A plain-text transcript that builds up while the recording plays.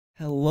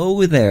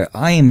Hello there,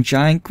 I am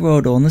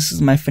GiantGrotle, and this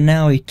is my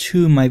finale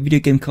to my video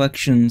game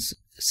collections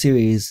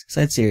series,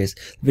 side series,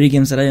 video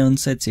games that I own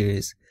side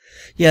series.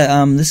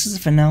 Yeah, this is a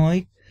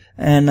finale,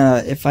 and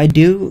if I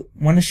do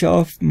want to show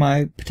off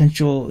my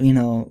potential,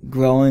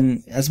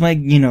 growing, as my,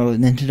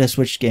 Nintendo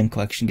Switch game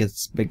collection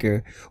gets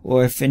bigger,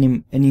 or if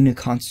any new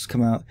consoles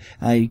come out,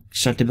 I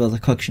start to build a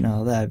collection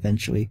out of that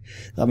eventually.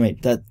 That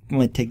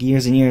might take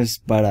years and years,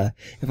 but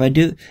if I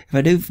do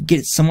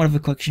get somewhat of a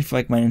collection for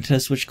like my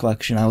Nintendo Switch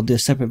collection, I'll do a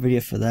separate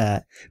video for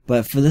that.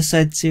 But for this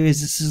side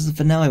series, this is the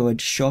finale where I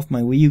just show off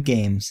my Wii U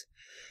games,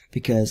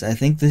 because I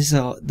think this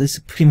is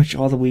pretty much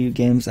all the Wii U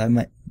games I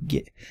might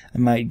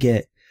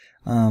get.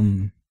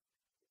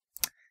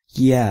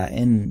 Yeah,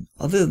 and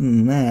other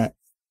than that,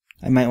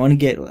 I might want to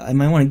get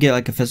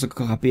like a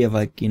physical copy of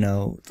like,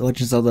 The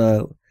Legend of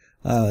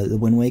the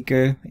Wind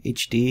Waker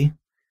HD.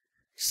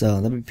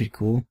 So that'd be pretty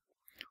cool.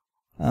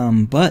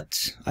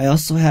 But I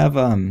also have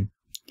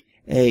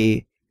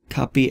a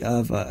copy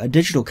of a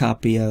digital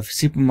copy of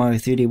Super Mario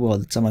 3D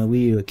World. It's on my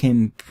Wii U. It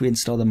came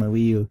pre-installed on my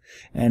Wii U,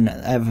 and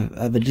I have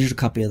a digital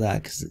copy of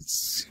that because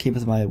it came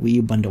with my Wii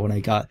U bundle when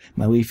I got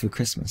my Wii for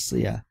Christmas. So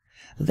yeah.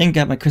 I think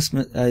I got my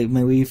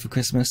my Wii U for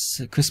Christmas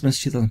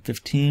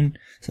 2015,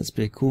 so that's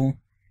pretty cool.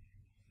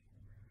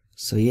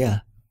 So yeah,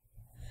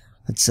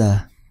 let's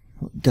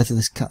go through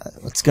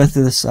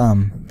this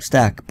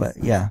stack. But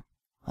yeah,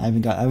 I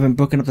haven't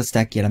broken up the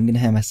stack yet. I'm gonna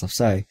hit myself.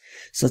 Sorry.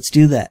 So let's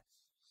do that.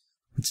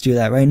 Let's do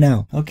that right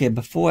now. Okay,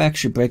 before I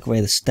actually break away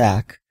the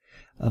stack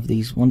of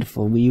these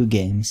wonderful Wii U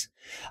games,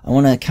 I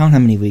want to count how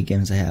many Wii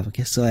games I have.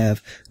 Okay, so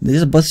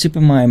these are both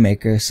Super Mario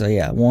Maker. So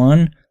yeah,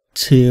 1,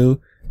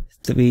 2,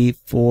 3,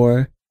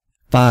 4,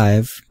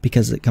 5,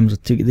 because it comes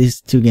with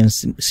these two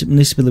games: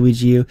 New Super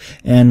Luigi U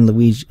and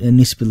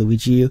New Super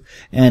Luigi U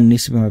and New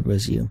Super Mario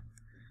Bros. U.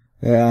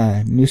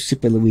 New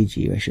Super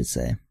Luigi U, I should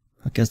say.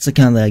 Okay, let's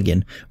count that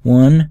again.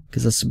 1,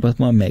 because that's both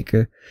Mario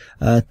Maker.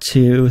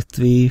 2,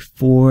 3,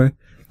 4,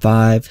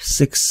 5,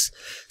 6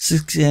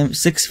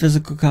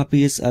 physical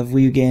copies of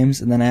Wii U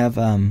games, and then I have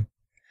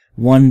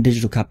 1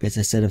 digital copy, as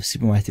I said, of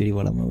Super Mario 3D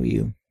World on my Wii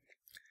U.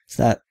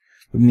 So that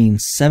would mean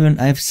 7.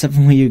 I have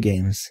 7 Wii U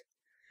games.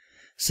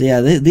 So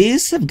yeah,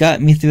 these have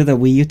got me through the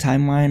Wii U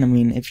timeline. I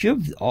mean, if you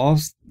have all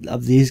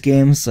of these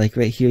games, like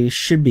right here, you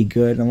should be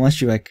good,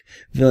 unless you're like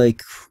really,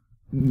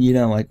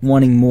 like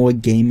wanting more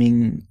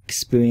gaming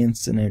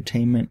experience and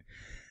entertainment.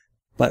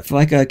 But for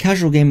like a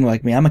casual gamer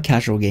like me, I'm a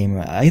casual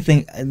gamer. I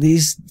think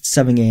these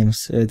 7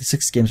 games, or the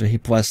 6 games right here,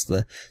 plus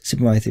the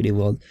Super Mario 3D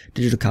World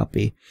digital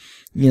copy,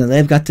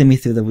 they've got to me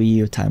through the Wii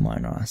U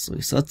timeline,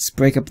 honestly. So let's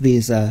break up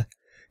these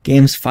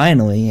games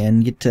finally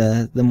and get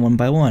to them one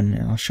by one,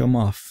 and I'll show them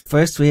off.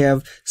 First, we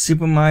have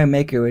Super Mario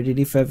Maker,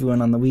 rated for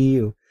everyone on the Wii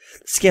U.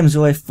 This game's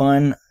really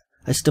fun.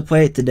 I still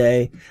play it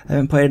today. I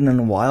haven't played it in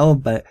a while,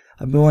 but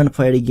I've been wanting to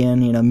play it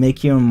again.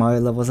 Make your own Mario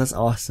levels. That's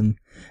awesome.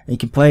 And you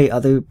can play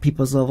other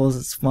people's levels.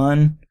 It's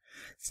fun.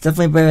 It's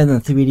definitely better than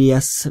the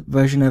 3DS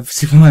version of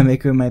Super Mario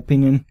Maker, in my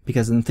opinion,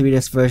 because in the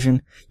 3DS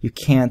version, you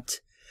can't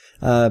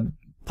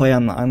play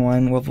on the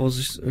online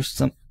levels or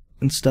some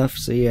and stuff.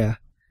 So yeah.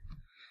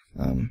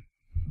 Let me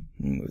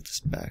move this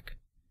back.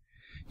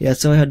 Yeah,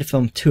 it's only hard to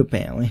film 2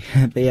 apparently.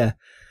 But yeah,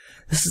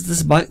 this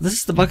is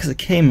the box it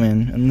came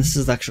in, and this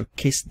is the actual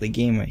case of the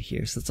game right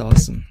here. So that's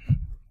awesome.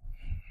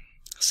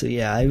 So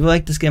yeah, I really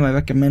like this game. I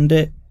recommend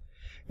it.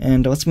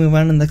 And let's move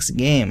on to the next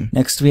game.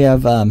 Next we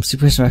have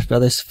Super Smash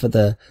Bros. For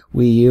the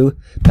Wii U.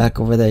 Back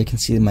over there, you can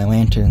see my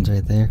lanterns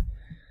right there.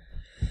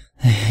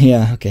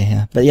 Yeah, okay,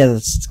 yeah. But yeah,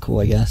 that's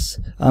cool, I guess.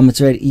 It's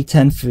rated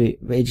E10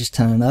 for ages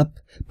 10 and up.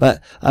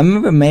 But I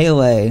remember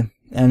Melee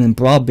and then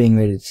Brawl being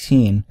rated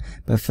teen,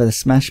 but for the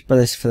Smash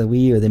Brothers for the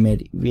Wii U, they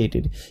made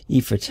rated E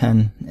for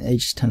 10,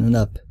 ages 10 and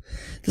up.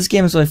 This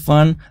game is really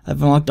fun.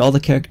 I've unlocked all the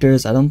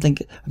characters. I'm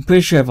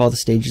pretty sure I have all the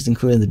stages,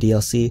 including the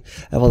DLC.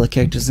 I have all the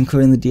characters,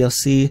 including the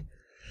DLC.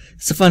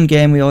 It's a fun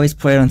game. We always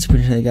play it on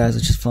SuperNintendoGuys,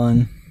 which is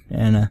fun,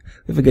 and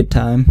we have a good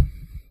time.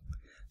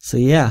 So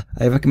yeah,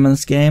 I recommend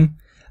this game.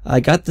 I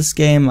got this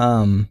game,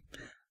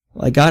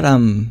 I got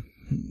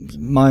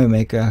Mario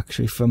Maker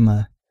actually from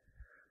I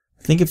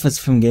think if it's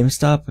from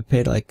GameStop. I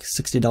paid like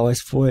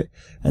 $60 for it,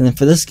 and then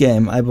for this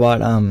game I bought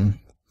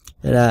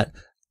it at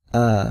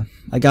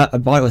I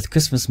bought it with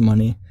Christmas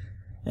money,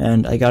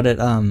 and I got it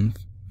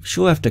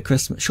shortly after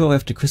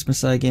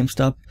Christmas at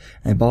GameStop,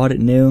 and I bought it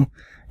new,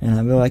 and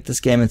I really like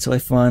this game. It's really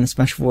fun.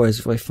 Smash 4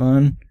 is really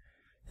fun.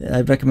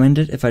 I'd recommend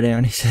it if I didn't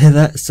already say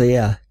that. So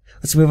yeah,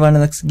 let's move on to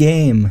the next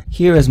game.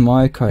 Here is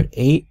Mario Kart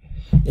 8.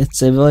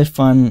 It's a really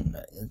fun.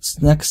 It's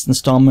the next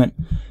installment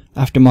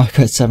after Mario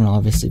Kart 7,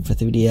 obviously, for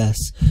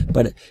 3DS.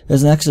 But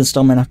there's the next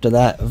installment after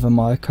that of a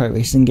Mario Kart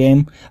racing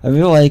game. I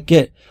really like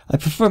it. I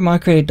prefer Mario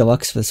Kart 8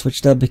 Deluxe for the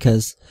Switch though,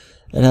 because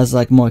it has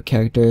like more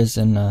characters,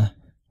 and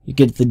you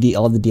get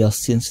all the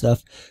DLC and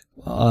stuff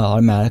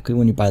automatically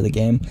when you buy the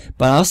game.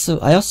 But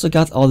I also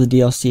got all the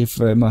DLC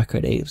for Mario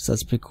Kart 8, so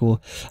that's pretty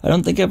cool. I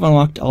don't think I've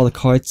unlocked all the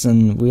carts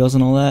and wheels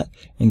and all that,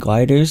 and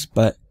gliders,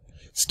 but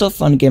still a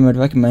fun game. I'd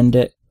recommend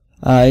it.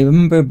 I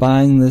remember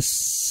buying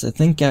this, I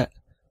think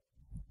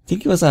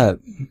think it was at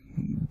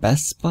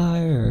Best Buy,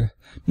 or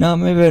no,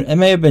 maybe it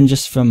may have been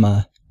just from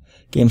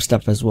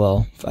GameStop as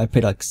well. I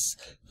paid like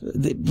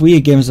the Wii U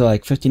games are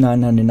like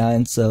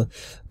 $59.99, so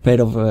I paid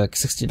over like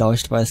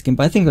 $60 to buy this game.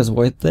 But I think it was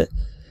worth it.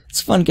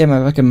 It's a fun game. I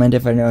recommend it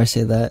if I never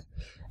say that.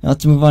 Now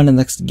let's move on to the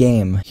next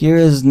game. Here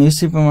is New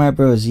Super Mario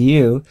Bros.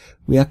 U.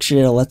 We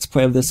actually did a Let's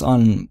Play of this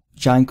on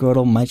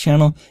GiantGrotle, my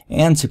channel,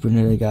 and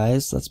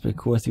SuperNintendoGuys. That's pretty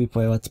cool,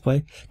 3-player Let's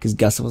Play, because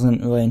Gus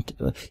wasn't really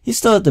he's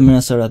still at the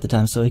Minnesota at the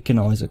time, so he can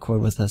always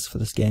record with us for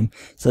this game.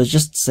 So it's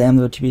just Sam,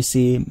 the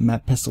TBC,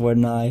 Matt Pesselward,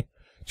 and I,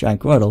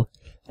 GiantGrotle,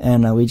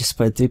 and we just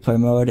played 3-player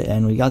mode,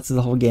 and we got through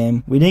the whole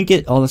game. We didn't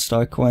get all the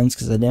star coins,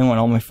 because I didn't want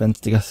all my friends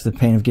to go through the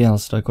pain of getting all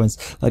the star coins,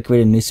 like we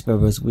did in New Super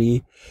Bros.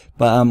 Wii.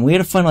 But we had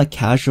a fun, like,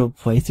 casual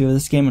playthrough of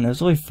this game, and it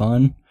was really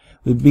fun.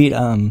 We beat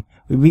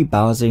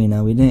Bowser, you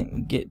know. We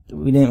didn't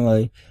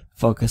really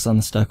focus on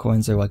the star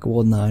coins or like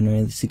World 9 or any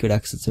of the secret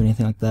exits or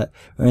anything like that,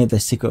 or any of the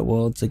secret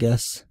worlds, I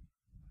guess.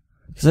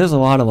 Because there's a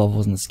lot of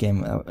levels in this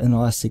game, and a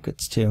lot of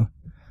secrets too.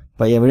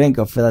 But yeah, we didn't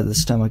go for that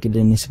this time like we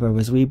did in New Super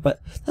Bros. Wii,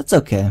 but that's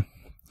okay.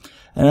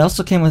 And it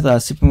also came with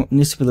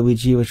New Super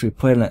Luigi, which we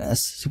played on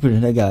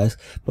SuperNintendoGuys,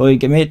 but we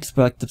made it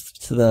back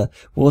to the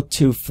World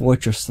 2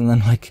 Fortress, and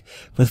then like,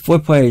 with 4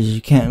 players, you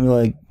can't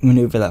really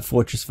maneuver that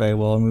fortress very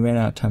well, and we ran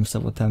out of time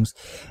several times,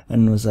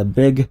 and it was a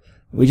big,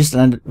 we just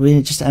ended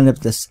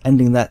up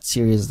ending that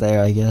series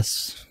there, I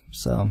guess.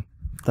 So,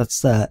 that's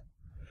that.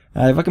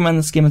 I recommend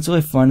this game. It's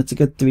really fun. It's a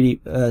good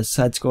 3D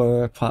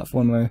side-scroller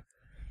platformer,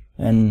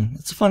 and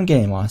it's a fun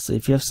game, honestly.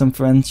 If you have some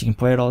friends, you can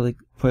play it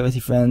with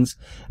your friends,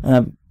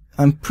 and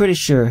I'm pretty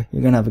sure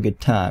you're gonna have a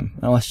good time,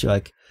 unless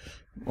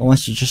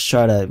you just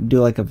try to do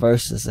like a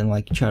versus and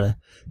like try to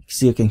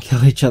see who can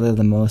kill each other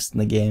the most in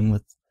the game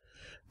with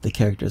the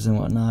characters and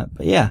whatnot.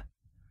 But yeah,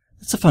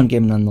 it's a fun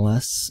game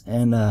nonetheless,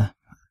 and I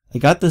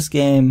got this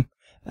game.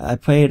 I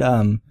paid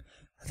I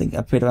think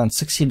I paid around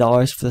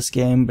 $60 for this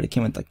game, but it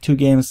came with like 2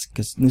 games,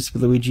 because New Super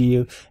Luigi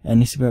U and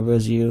New Super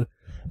Bros. U.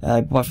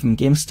 I bought from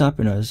GameStop,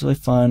 and it was really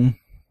fun.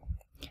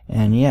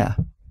 And yeah,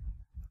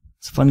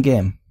 it's a fun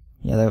game.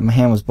 Yeah, my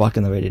hand was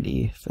blocking the rated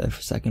E for a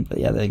second, but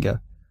yeah, there you go.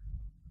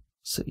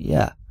 So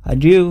yeah, I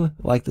do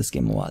like this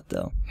game a lot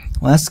though.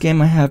 Last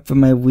game I have for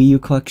my Wii U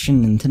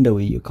collection, Nintendo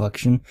Wii U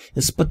collection,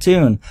 is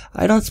Splatoon.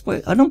 I don't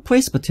play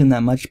Splatoon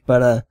that much,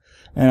 but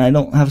and I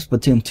don't have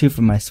Splatoon 2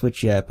 for my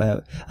Switch yet,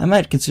 but I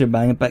might consider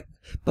buying it. But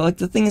like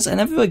the thing is, I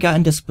never really got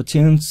into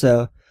Splatoon,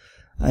 so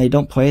I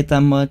don't play it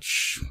that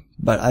much.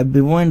 But I'd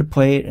be willing to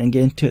play it and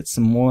get into it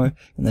some more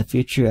in the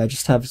future. I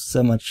just have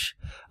so much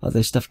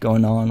other stuff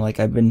going on. Like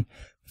I've been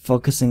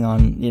focusing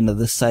on, you know,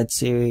 this side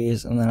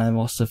series, and then I'm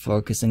also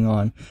focusing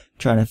on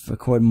trying to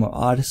record more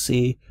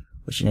Odyssey,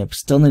 which I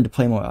still need to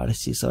play more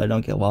Odyssey so I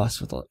don't get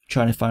lost with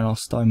trying to find all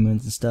star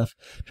moons and stuff.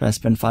 Trying to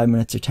spend 5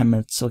 minutes or 10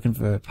 minutes looking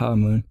for a power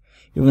moon,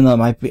 even though it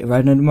might be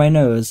right under my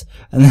nose.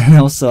 And then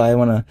also I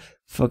want to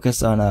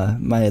focus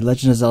on my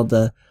Legend of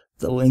Zelda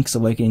The Link's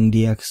Awakening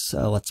DX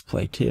Let's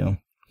Play too.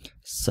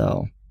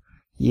 So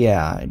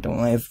yeah, I don't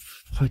really have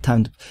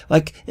time to,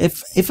 like,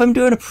 if I'm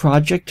doing a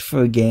project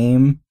for a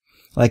game,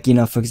 like, you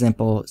know, for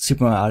example,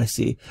 Super Mario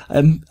Odyssey,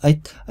 I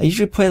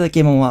usually play that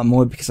game a lot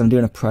more because I'm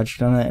doing a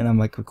project on it, and I'm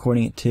like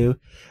recording it too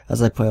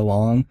as I play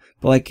along.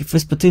 But like for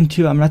Splatoon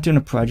 2, I'm not doing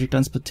a project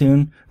on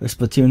Splatoon or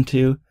Splatoon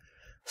 2,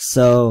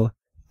 so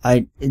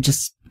it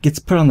just gets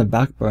put on the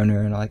back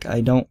burner, and like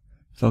I don't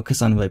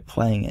focus on really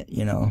playing it.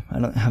 You know, I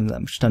don't have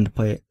that much time to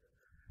play it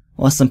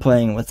unless I'm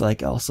playing with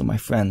like also my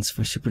friends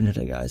for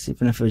SuperNintendoGuys.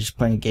 Even if we're just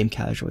playing a game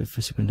casually for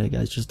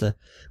SuperNintendoGuys, just to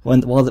when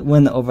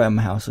they're over at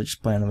my house, we're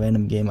just playing a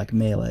random game like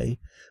Melee.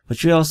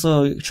 But we're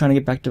also trying to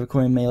get back to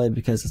recording Melee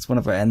because it's one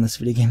of our endless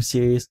video game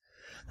series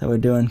that we're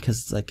doing. Because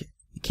it's like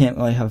you can't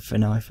really have a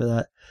finale for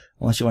that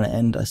unless you want to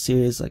end a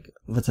series like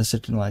with a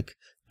certain like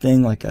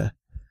thing, like a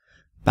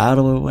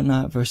battle or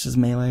whatnot versus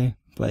Melee.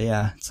 But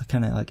yeah, it's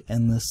kind of like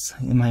endless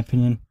in my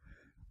opinion.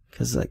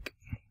 Because like,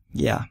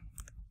 yeah.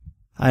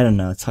 I don't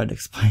know, it's hard to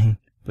explain,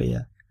 but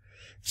yeah.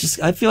 It's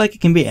just, I feel like it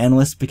can be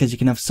endless because you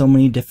can have so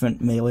many different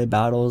Melee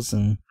battles,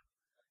 and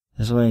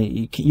there's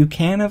really, you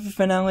can have a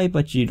finale,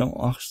 but you don't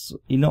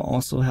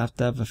also have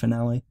to have a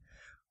finale,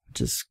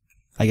 which is,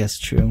 I guess,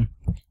 true.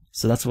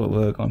 So that's what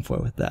we're going for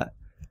with that.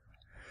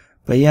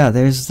 But yeah,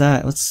 there's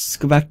that. Let's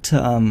go back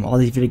to all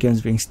these video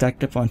games being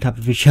stacked up on top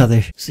of each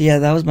other. So yeah,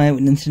 that was my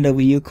Nintendo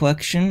Wii U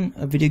collection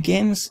of video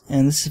games,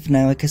 and this is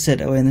now, like I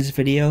said in this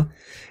video.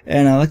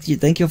 And I'd like to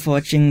thank you for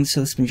watching. So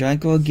this has been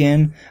GiantGrotle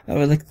again. I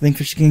would like to thank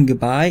you for saying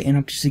goodbye, and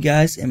hope to see you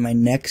guys in my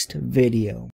next video.